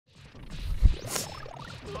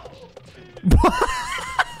Dude,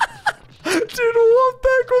 what the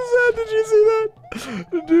heck was that? Did you see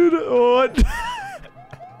that? Dude, what?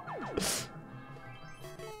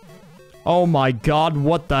 Oh my god,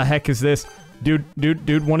 what the heck is this? Dude,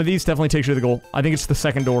 one of these definitely takes you to the goal. I think it's the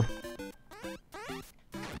second door.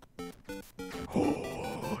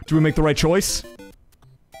 Do we make the right choice?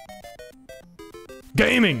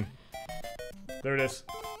 Gaming! There it is.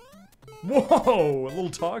 Whoa, a little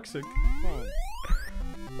toxic.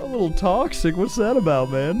 A little toxic, what's that about,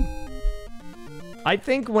 man? I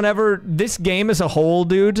think whenever this game as a whole,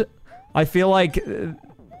 dude, I feel like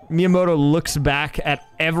Miyamoto looks back at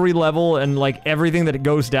every level and like everything that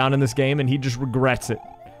goes down in this game and he just regrets it.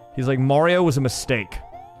 He's like, Mario was a mistake.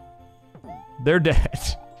 They're dead.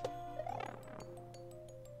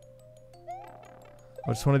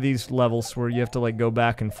 Oh, it's one of these levels where you have to like go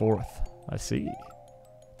back and forth. I see.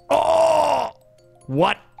 Oh!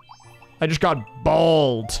 What? I just got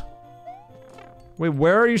balled. Wait,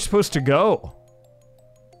 where are you supposed to go?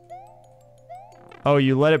 Oh,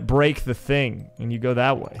 you let it break the thing, and you go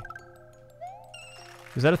that way.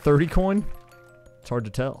 Is that a 30 coin? It's hard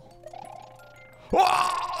to tell.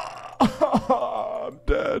 I'm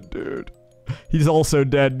dead, dude. He's also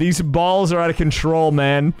dead. These balls are out of control,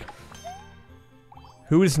 man.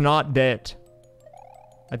 Who is not dead?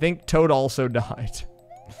 I think Toad also died.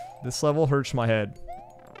 This level hurts my head.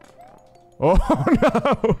 Oh,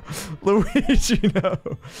 no! Luigi, no!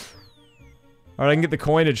 Alright, I can get the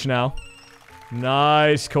coinage now.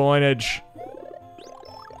 Nice coinage.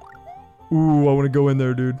 Ooh, I want to go in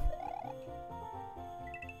there, dude.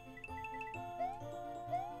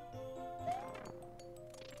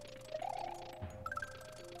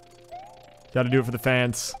 Gotta do it for the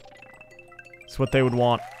fans. It's what they would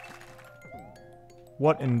want.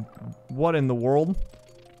 What in the world?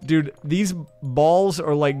 Dude, these balls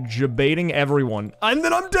are like debating everyone. And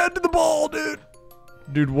then I'm dead to the ball, dude!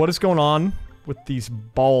 Dude, what is going on with these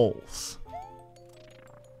balls?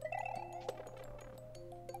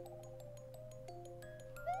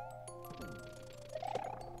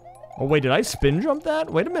 Oh wait, did I spin jump that?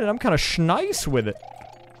 Wait a minute, I'm kind of schnice with it.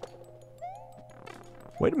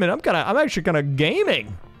 Wait a minute, I'm actually kind of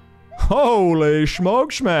gaming. Holy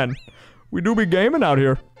smokes, man. We do be gaming out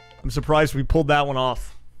here. I'm surprised we pulled that one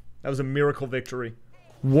off. That was a miracle victory.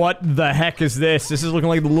 What the heck is this? This is looking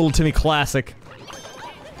like the Little Timmy Classic.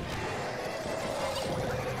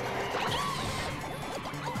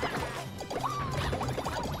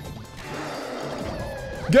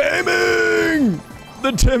 Gaming!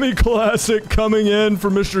 The Timmy Classic coming in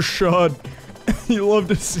for Mr. Shud. You love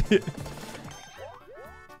to see it.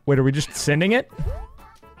 Wait, are we just sending it?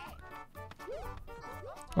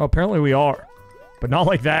 Oh, apparently we are. But not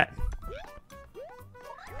like that.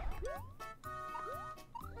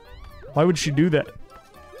 Why would she do that?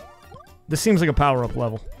 This seems like a power-up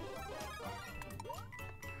level.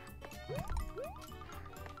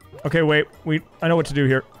 Okay, wait. I know what to do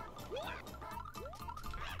here.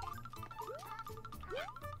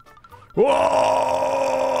 Whoa!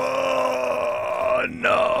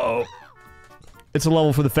 No! It's a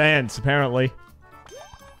level for the fans, apparently.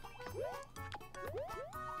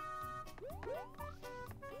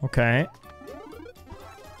 Okay.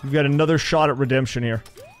 We've got another shot at redemption here.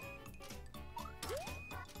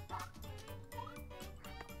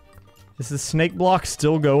 Is the snake block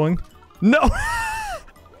still going? No!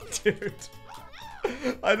 Dude.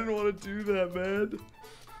 I didn't want to do that, man.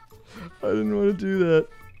 I didn't want to do that.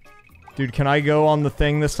 Dude, can I go on the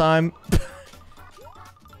thing this time?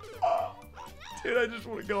 Dude, I just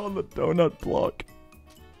want to go on the donut block.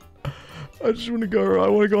 I just want to go, I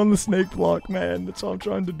want to go on the snake block, man. That's all I'm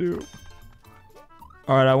trying to do.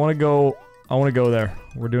 Alright, I want to go there.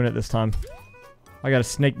 We're doing it this time. I got a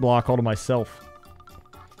snake block all to myself.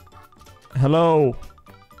 Hello.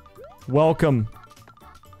 Welcome.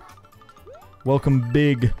 Welcome,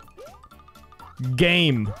 big.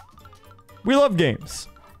 Game. We love games.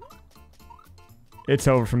 It's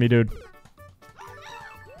over for me, dude.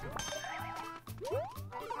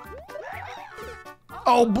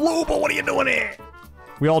 Oh, Blue, but what are you doing here?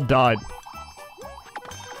 We all died.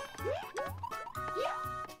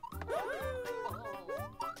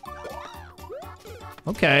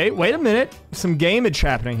 Okay, wait a minute. Some gameage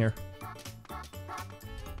happening here.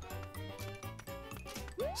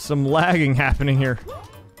 Some lagging happening here.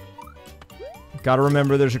 Gotta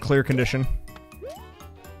remember there's a clear condition.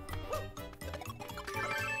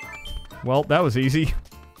 Well, that was easy.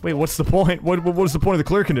 Wait, what's the point? What was the point of the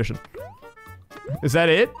clear condition? Is that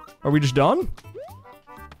it? Are we just done?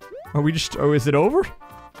 Are we just... Oh, is it over?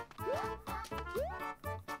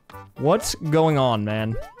 What's going on,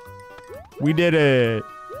 man? We did it.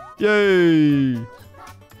 Yay!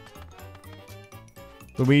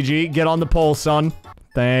 Luigi, get on the pole, son.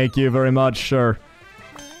 Thank you very much, sir.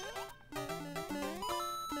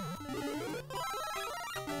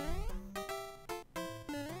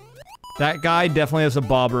 That guy definitely has a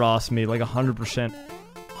Bob Ross me, like 100%.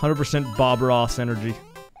 100% Bob Ross energy.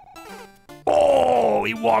 Oh,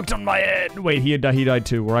 he walked on my head. Wait, he died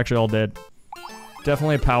too. We're actually all dead.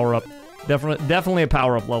 Definitely a power-up. Definitely a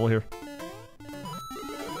power-up level here.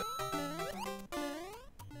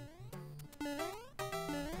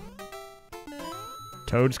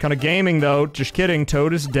 Toad's kind of gaming, though. Just kidding.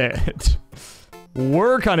 Toad is dead.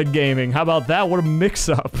 We're kind of gaming. How about that? What a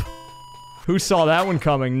mix-up. Who saw that one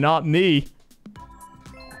coming? Not me.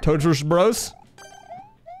 Toads vs. Bros?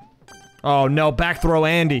 Oh, no. Back throw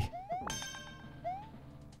Andy.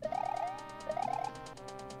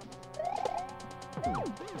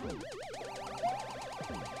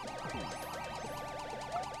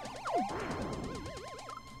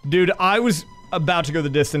 Dude, I was about to go the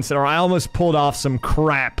distance there. I almost pulled off some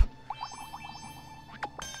crap.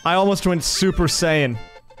 I almost went Super Saiyan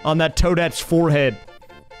on that Toadette's forehead.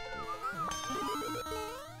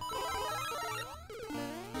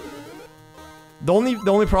 The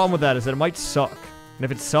only problem with that is that it might suck. And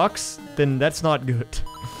if it sucks, then that's not good.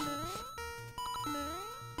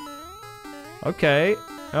 Okay.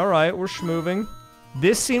 Alright, we're schmoving.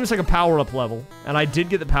 This seems like a power-up level. And I did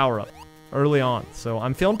get the power-up early on. So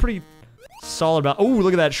I'm feeling pretty solid about— oh,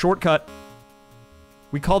 look at that shortcut.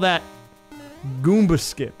 We call that Goomba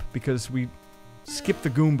skip because we skip the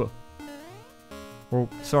Goomba. Or,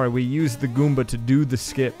 sorry, we use the Goomba to do the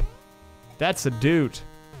skip. That's a dude.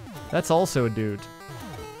 That's also a dude.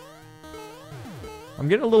 I'm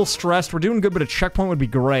getting a little stressed. We're doing good, but a checkpoint would be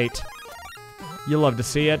great. You love to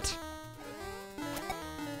see it.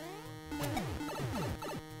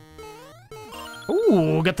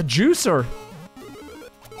 Ooh, got the juicer.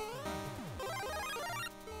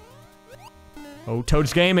 Oh,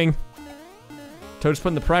 Toad's gaming. Toad's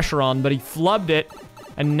putting the pressure on, but he flubbed it.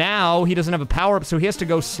 And now he doesn't have a power-up, so he has to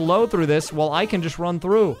go slow through this while I can just run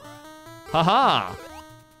through. Haha.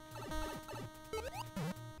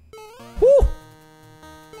 Whew.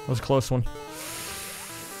 That was a close one.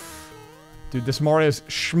 Dude, this Mario's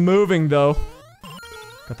schmoving, though.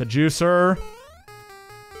 Got the juicer.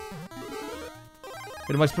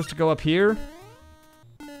 Wait, am I supposed to go up here?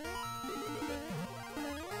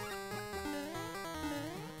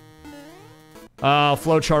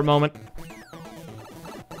 Flowchart moment.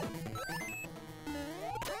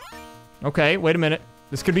 Okay, wait a minute.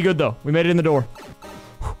 This could be good, though. We made it in the door.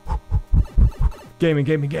 Gaming,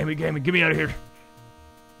 gaming, gaming, gaming. Get me out of here.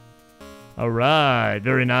 Alright,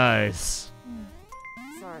 very nice.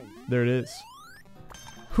 Sorry. There it is.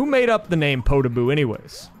 Who made up the name Potaboo,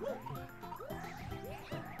 anyways?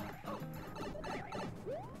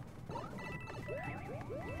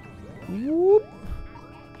 Whoop.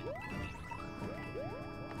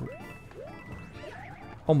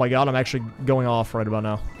 Oh my god, I'm actually going off right about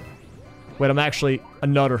now. Wait, I'm actually a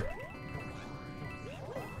nutter.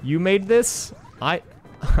 You made this?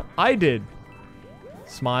 I did.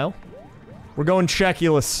 Smile. We're going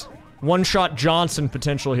Checulus. One-shot Johnson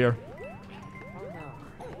potential here.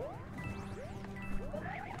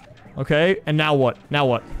 Okay, and now what? Now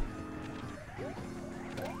what?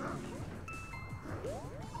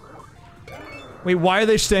 Wait, why are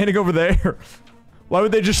they standing over there? Why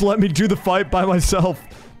would they just let me do the fight by myself?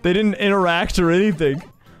 They didn't interact or anything.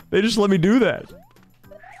 They just let me do that.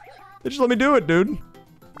 They just let me do it, dude.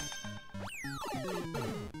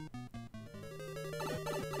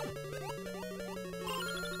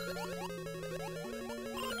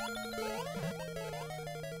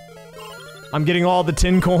 I'm getting all the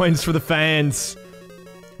 10 coins for the fans.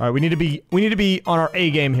 All right, we need to be on our A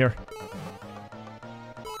game here.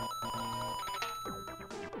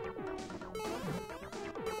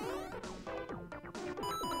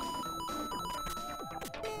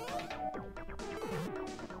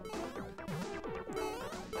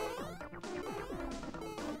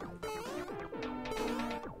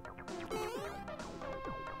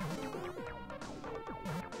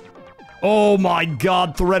 Oh my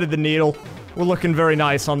god, threaded the needle. We're looking very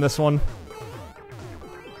nice on this one.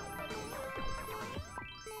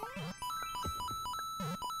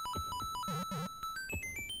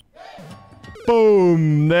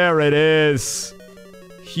 Boom! There it is.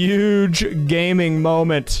 Huge gaming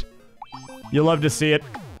moment. You love to see it.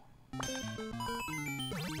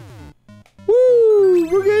 Woo!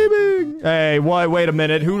 We're gaming! Hey, wait a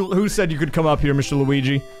minute. Who said you could come up here, Mr.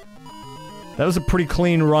 Luigi? That was a pretty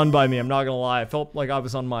clean run by me, I'm not gonna lie. I felt like I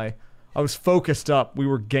was on my... I was focused up. We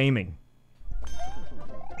were gaming.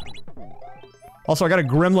 Also, I got a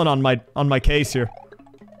gremlin on my case here.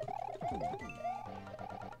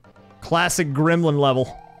 Classic gremlin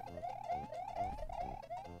level.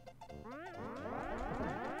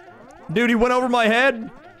 Dude, he went over my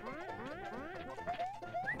head!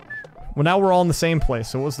 Well, now we're all in the same place,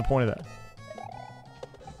 so what's the point of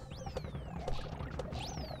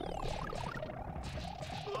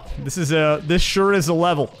that? This sure is a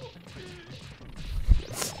level.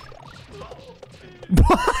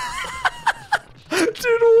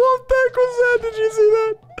 Dude, what the heck was that? Did you see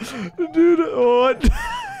that? Dude, what?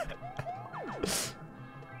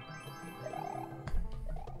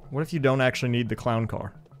 What if you don't actually need the clown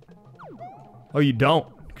car? Oh, you don't,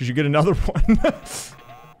 because you get another one.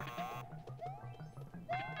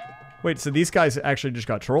 Wait, so these guys actually just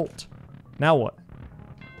got trolled. Now what?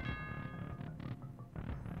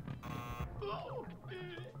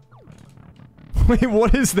 Wait,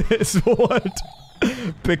 what is this? What?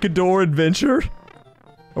 Picador adventure?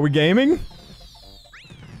 Are we gaming?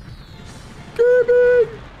 Gaming!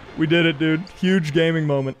 We did it, dude. Huge gaming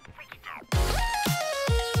moment.